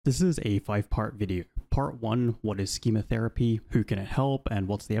This is a 5-part video. Part 1, what is schema therapy, who can it help, and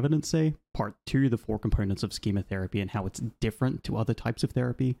what's the evidence say? Part 2, the 4 components of schema therapy and how it's different to other types of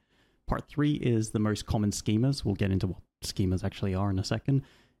therapy. Part 3 is the most common schemas. We'll get into what schemas actually are in a second,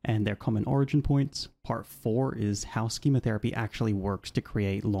 and their common origin points. Part 4 is how schema therapy actually works to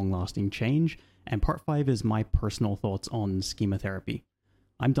create long-lasting change. And Part 5 is my personal thoughts on schema therapy.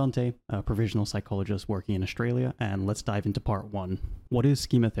 I'm Dante, a provisional psychologist working in Australia, and let's dive into Part 1. What is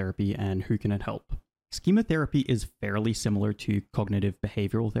schema therapy and who can it help? Schema therapy is fairly similar to cognitive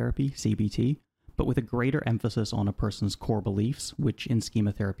behavioral therapy, CBT, but with a greater emphasis on a person's core beliefs, which in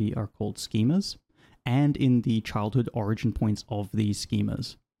schema therapy are called schemas, and in the childhood origin points of these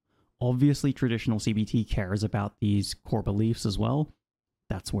schemas. Obviously, traditional CBT cares about these core beliefs as well.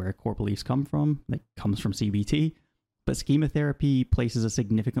 That's where core beliefs come from. That comes from CBT. But schema therapy places a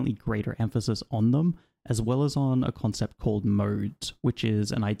significantly greater emphasis on them, as well as on a concept called modes, which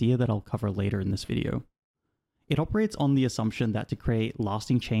is an idea that I'll cover later in this video. It operates on the assumption that to create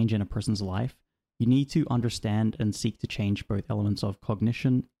lasting change in a person's life, you need to understand and seek to change both elements of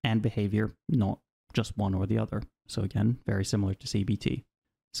cognition and behavior, not just one or the other. So again, very similar to CBT.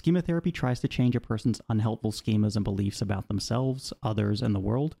 Schema therapy tries to change a person's unhelpful schemas and beliefs about themselves, others, and the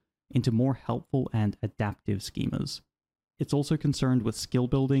world into more helpful and adaptive schemas. It's also concerned with skill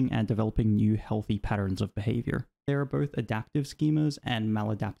building and developing new healthy patterns of behavior. There are both adaptive schemas and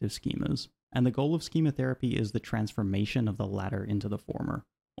maladaptive schemas, and the goal of schema therapy is the transformation of the latter into the former,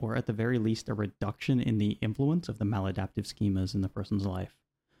 or at the very least a reduction in the influence of the maladaptive schemas in the person's life.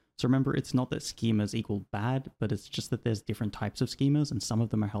 So remember, it's not that schemas equal bad, but it's just that there's different types of schemas, and some of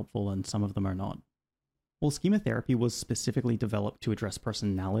them are helpful and some of them are not. Well, schema therapy was specifically developed to address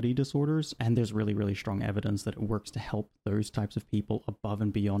personality disorders, and there's really strong evidence that it works to help those types of people above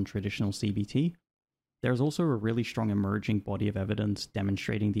and beyond traditional CBT. There's also a really strong emerging body of evidence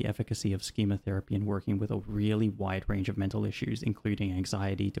demonstrating the efficacy of schema therapy in working with a really wide range of mental issues, including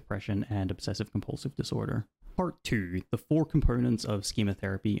anxiety, depression, and obsessive compulsive disorder. Part 2, the 4 components of schema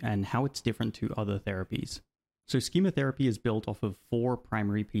therapy and how it's different to other therapies. So schema therapy is built off of 4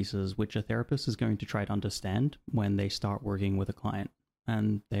 primary pieces which a therapist is going to try to understand when they start working with a client,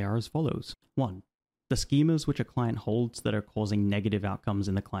 and they are as follows. 1. The schemas which a client holds that are causing negative outcomes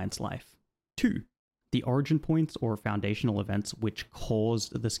in the client's life. 2. The origin points or foundational events which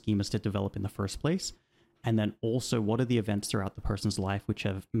caused the schemas to develop in the first place, and then also what are the events throughout the person's life which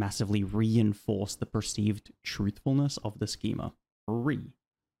have massively reinforced the perceived truthfulness of the schema. 3.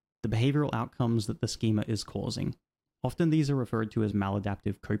 The behavioral outcomes that the schema is causing. Often these are referred to as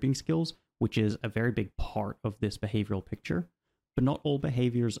maladaptive coping skills, which is a very big part of this behavioral picture, but not all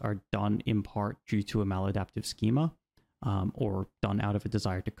behaviors are done in part due to a maladaptive schema or done out of a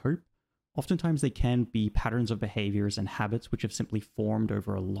desire to cope. Oftentimes they can be patterns of behaviors and habits which have simply formed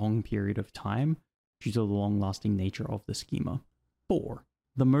over a long period of time due to the long-lasting nature of the schema. 4.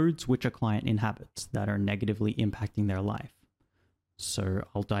 The modes which a client inhabits that are negatively impacting their life. So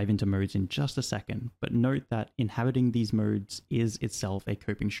I'll dive into modes in just a second, but note that inhabiting these modes is itself a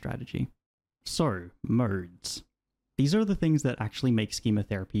coping strategy. So, modes. These are the things that actually make schema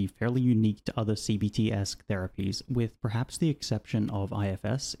therapy fairly unique to other CBT-esque therapies, with perhaps the exception of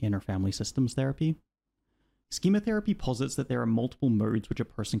IFS, inner family systems therapy. Schema therapy posits that there are multiple modes which a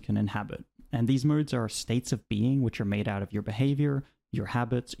person can inhabit, and these modes are states of being which are made out of your behavior, your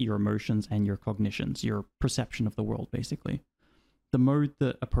habits, your emotions, and your cognitions, your perception of the world, basically. The mode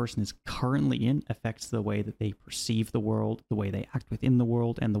that a person is currently in affects the way that they perceive the world, the way they act within the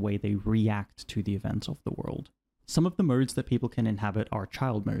world, and the way they react to the events of the world. Some of the modes that people can inhabit are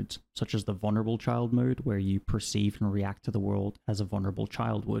child modes, such as the vulnerable child mode, where you perceive and react to the world as a vulnerable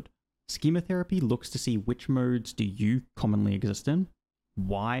child would. Schema therapy looks to see which modes do you commonly exist in,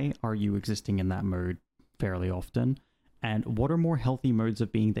 why are you existing in that mode fairly often, and what are more healthy modes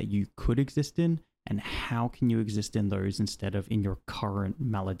of being that you could exist in, and how can you exist in those instead of in your current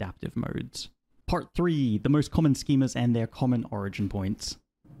maladaptive modes. Part 3, the most common schemas and their common origin points.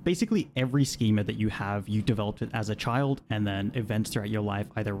 Basically, every schema that you have, you developed it as a child, and then events throughout your life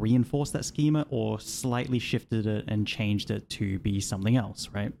either reinforced that schema or slightly shifted it and changed it to be something else,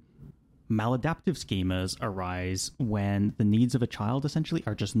 right? Maladaptive schemas arise when the needs of a child essentially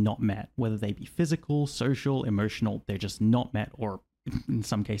are just not met, whether they be physical, social, emotional, they're just not met, or in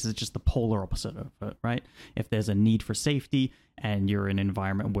some cases, it's just the polar opposite of it, right? If there's a need for safety and you're in an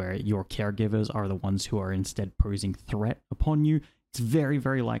environment where your caregivers are the ones who are instead posing threat upon you, it's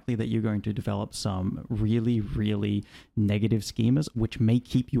very likely that you're going to develop some really negative schemas, which may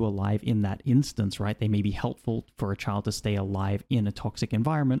keep you alive in that instance, right? They may be helpful for a child to stay alive in a toxic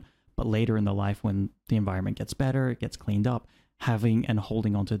environment, but later in the life when the environment gets better, it gets cleaned up, having and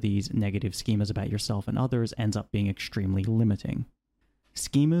holding onto these negative schemas about yourself and others ends up being extremely limiting.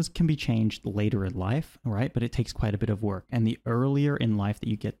 Schemas can be changed later in life, right? But it takes quite a bit of work. And the earlier in life that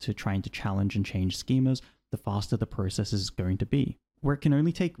you get to trying to challenge and change schemas, the faster the process is going to be. Where it can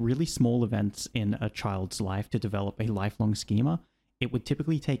only take really small events in a child's life to develop a lifelong schema, it would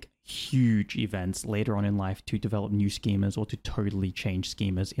typically take huge events later on in life to develop new schemas or to totally change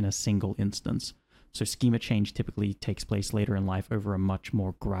schemas in a single instance. So schema change typically takes place later in life over a much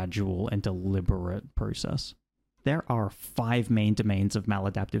more gradual and deliberate process. There are 5 main domains of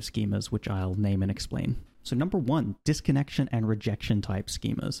maladaptive schemas, which I'll name and explain. So number 1, disconnection and rejection type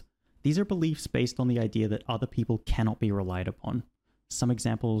schemas. These are beliefs based on the idea that other people cannot be relied upon. Some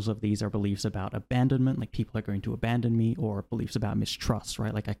examples of these are beliefs about abandonment, like people are going to abandon me, or beliefs about mistrust,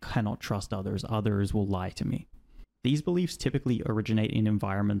 right? Like I cannot trust others, others will lie to me. These beliefs typically originate in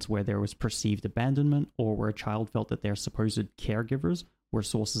environments where there was perceived abandonment or where a child felt that their supposed caregivers were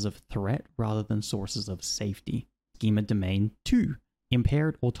sources of threat rather than sources of safety. Schema domain 2,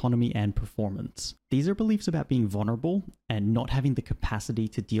 impaired autonomy and performance. These are beliefs about being vulnerable and not having the capacity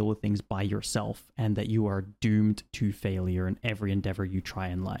to deal with things by yourself, and that you are doomed to failure in every endeavor you try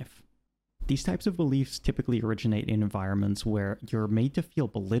in life. These types of beliefs typically originate in environments where you're made to feel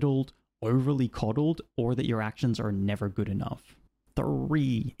belittled, overly coddled, or that your actions are never good enough.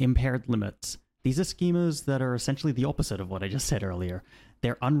 3, impaired limits. These are schemas that are essentially the opposite of what I just said earlier.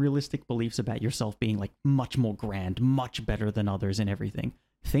 They're unrealistic beliefs about yourself being like much more grand, much better than others in everything.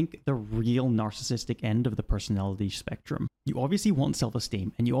 Think the real narcissistic end of the personality spectrum. You obviously want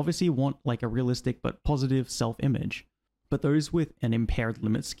self-esteem, and you obviously want like a realistic but positive self-image. But those with an impaired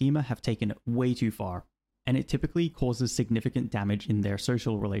limit schema have taken it way too far. And it typically causes significant damage in their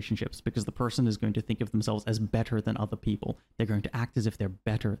social relationships because the person is going to think of themselves as better than other people. They're going to act as if they're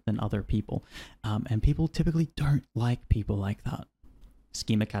better than other people. And people typically don't like people like that.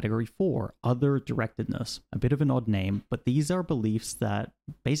 Schema category 4, other directedness. A bit of an odd name, but these are beliefs that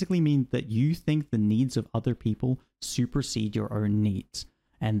basically mean that you think the needs of other people supersede your own needs,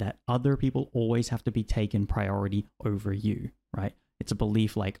 and that other people always have to be taken priority over you, right? It's a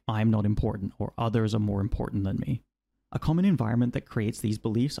belief like, I'm not important, or others are more important than me. A common environment that creates these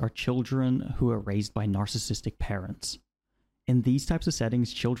beliefs are children who are raised by narcissistic parents. In these types of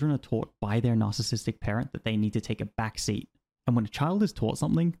settings, children are taught by their narcissistic parent that they need to take a back seat. And when a child is taught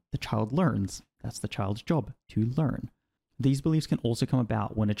something, the child learns. That's the child's job, to learn. These beliefs can also come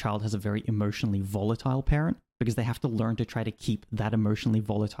about when a child has a very emotionally volatile parent, because they have to learn to try to keep that emotionally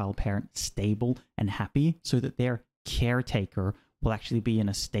volatile parent stable and happy so that their caretaker will actually be in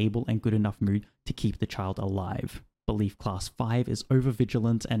a stable and good enough mood to keep the child alive. Belief class 5 is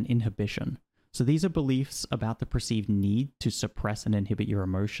overvigilance and inhibition. So these are beliefs about the perceived need to suppress and inhibit your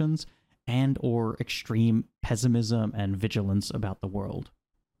emotions, and or extreme pessimism and vigilance about the world.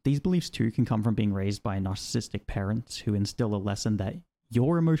 These beliefs too can come from being raised by narcissistic parents who instill a lesson that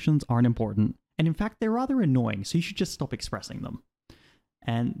your emotions aren't important, and in fact they're rather annoying, so you should just stop expressing them.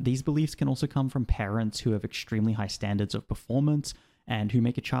 And these beliefs can also come from parents who have extremely high standards of performance and who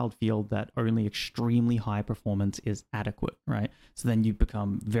make a child feel that only extremely high performance is adequate, right? So then you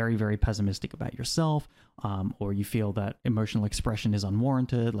become very, very pessimistic about yourself, or you feel that emotional expression is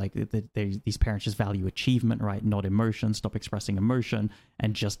unwarranted, like these parents just value achievement, right? Not emotion, stop expressing emotion,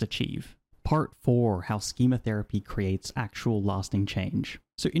 and just achieve. Part 4, how schema therapy creates actual lasting change.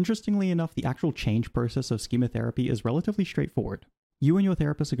 So interestingly enough, the actual change process of schema therapy is relatively straightforward. You and your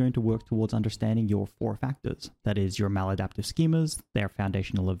therapist are going to work towards understanding your 4 factors. That is your maladaptive schemas, their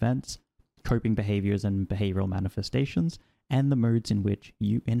foundational events, coping behaviors and behavioral manifestations, and the modes in which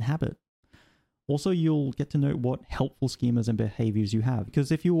you inhabit. Also, you'll get to know what helpful schemas and behaviors you have,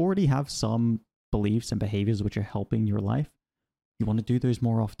 because if you already have some beliefs and behaviors which are helping your life, you want to do those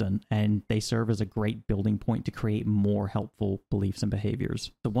more often, and they serve as a great building point to create more helpful beliefs and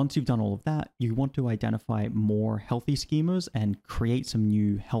behaviors. So once you've done all of that, you want to identify more healthy schemas and create some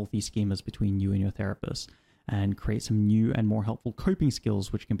new healthy schemas between you and your therapist, and create some new and more helpful coping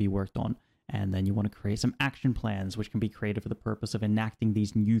skills which can be worked on. And then you want to create some action plans which can be created for the purpose of enacting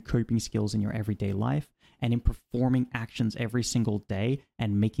these new coping skills in your everyday life, and in performing actions every single day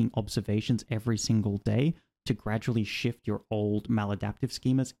and making observations every single day to gradually shift your old maladaptive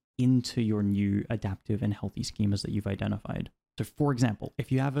schemas into your new adaptive and healthy schemas that you've identified. So for example,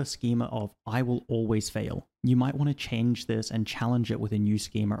 if you have a schema of I will always fail, you might want to change this and challenge it with a new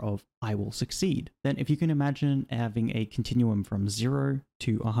schema of I will succeed. Then if you can imagine having a continuum from 0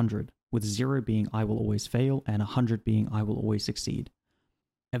 to 100, with 0 being I will always fail and 100 being I will always succeed.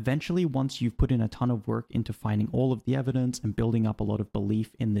 Eventually, once you've put in a ton of work into finding all of the evidence and building up a lot of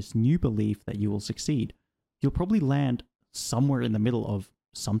belief in this new belief that you will succeed, you'll probably land somewhere in the middle of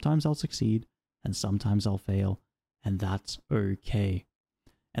sometimes I'll succeed and sometimes I'll fail, and that's okay.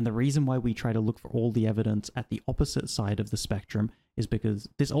 And the reason why we try to look for all the evidence at the opposite side of the spectrum is because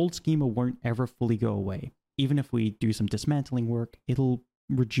this old schema won't ever fully go away. Even if we do some dismantling work, it'll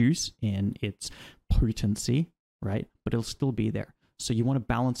reduce in its potency, right? But it'll still be there. So you want to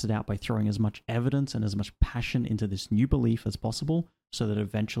balance it out by throwing as much evidence and as much passion into this new belief as possible so that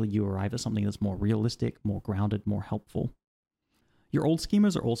eventually you arrive at something that's more realistic, more grounded, more helpful. Your old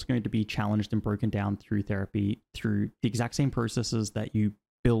schemas are also going to be challenged and broken down through therapy through the exact same processes that you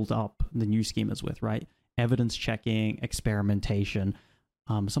build up the new schemas with, right? Evidence checking, experimentation.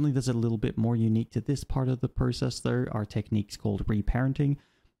 Something that's a little bit more unique to this part of the process, though, are techniques called reparenting.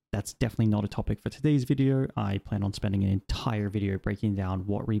 That's definitely not a topic for today's video. I plan on spending an entire video breaking down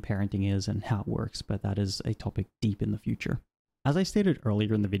what reparenting is and how it works, but that is a topic deep in the future. As I stated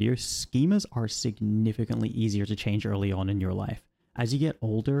earlier in the video, schemas are significantly easier to change early on in your life. As you get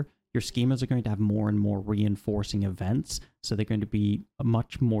older, your schemas are going to have more and more reinforcing events, so they're going to be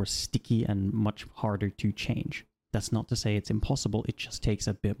much more sticky and much harder to change. That's not to say it's impossible, it just takes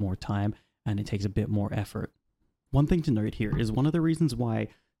a bit more time and it takes a bit more effort. One thing to note here is one of the reasons why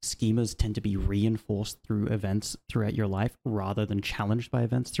schemas tend to be reinforced through events throughout your life rather than challenged by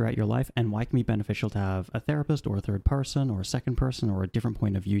events throughout your life, and why it can be beneficial to have a therapist or a third person or a second person or a different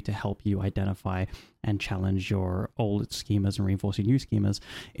point of view to help you identify and challenge your old schemas and reinforce your new schemas,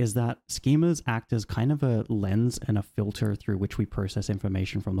 is that schemas act as kind of a lens and a filter through which we process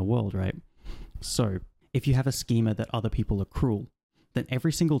information from the world, right? So if you have a schema that other people are cruel, then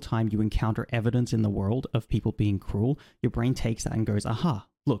every single time you encounter evidence in the world of people being cruel, your brain takes that and goes, aha,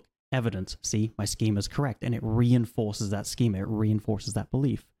 look, evidence, see, my schema is correct, and it reinforces that schema, it reinforces that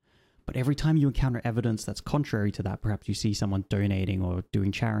belief. But every time you encounter evidence that's contrary to that, perhaps you see someone donating or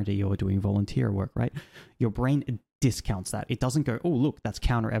doing charity or doing volunteer work, right? Your brain discounts that. It doesn't go, oh, look, that's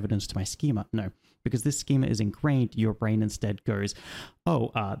counter evidence to my schema. No, because this schema is ingrained, your brain instead goes,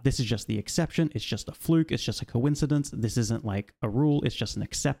 oh, this is just the exception. It's just a fluke. It's just a coincidence. This isn't like a rule. It's just an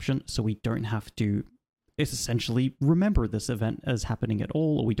exception. So we don't have to essentially remember this event as happening at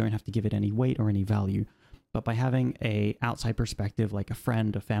all, or we don't have to give it any weight or any value. But by having a outside perspective, like a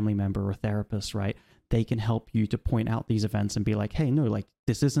friend, a family member, or a therapist, right, they can help you to point out these events and be like, hey, no, like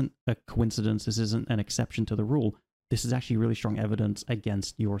this isn't a coincidence. This isn't an exception to the rule. This is actually really strong evidence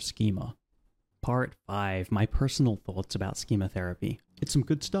against your schema. Part 5, my personal thoughts about schema therapy. It's some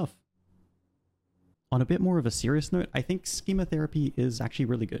good stuff. On a bit more of a serious note, I think schema therapy is actually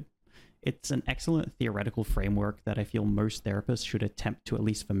really good. It's an excellent theoretical framework that I feel most therapists should attempt to at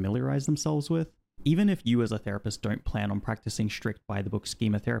least familiarize themselves with. Even if you as a therapist don't plan on practicing strict by-the-book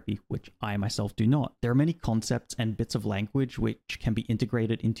schema therapy, which I myself do not, there are many concepts and bits of language which can be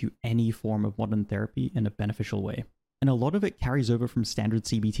integrated into any form of modern therapy in a beneficial way. And a lot of it carries over from standard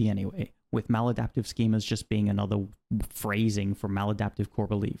CBT anyway, with maladaptive schemas just being another phrasing for maladaptive core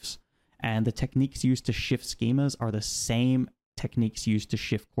beliefs. And the techniques used to shift schemas are the same techniques used to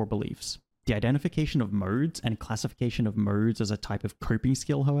shift core beliefs. The identification of modes and classification of modes as a type of coping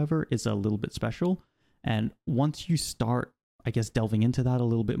skill, however, is a little bit special. And once you start, I guess, delving into that a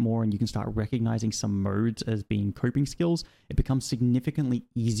little bit more and you can start recognizing some modes as being coping skills, it becomes significantly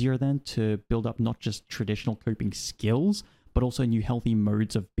easier then to build up not just traditional coping skills, but also new healthy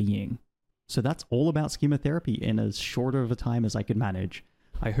modes of being. So that's all about schema therapy in as short of a time as I could manage.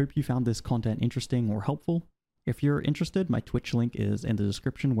 I hope you found this content interesting or helpful. If you're interested, my Twitch link is in the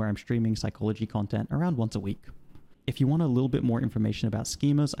description where I'm streaming psychology content around once a week. If you want a little bit more information about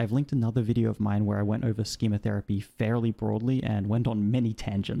schemas, I've linked another video of mine where I went over schema therapy fairly broadly and went on many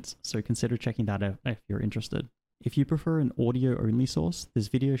tangents, so consider checking that out if you're interested. If you prefer an audio-only source, this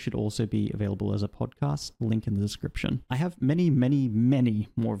video should also be available as a podcast, link in the description. I have many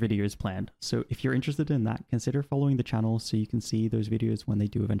more videos planned, so if you're interested in that, consider following the channel so you can see those videos when they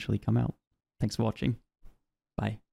do eventually come out. Thanks for watching. Bye.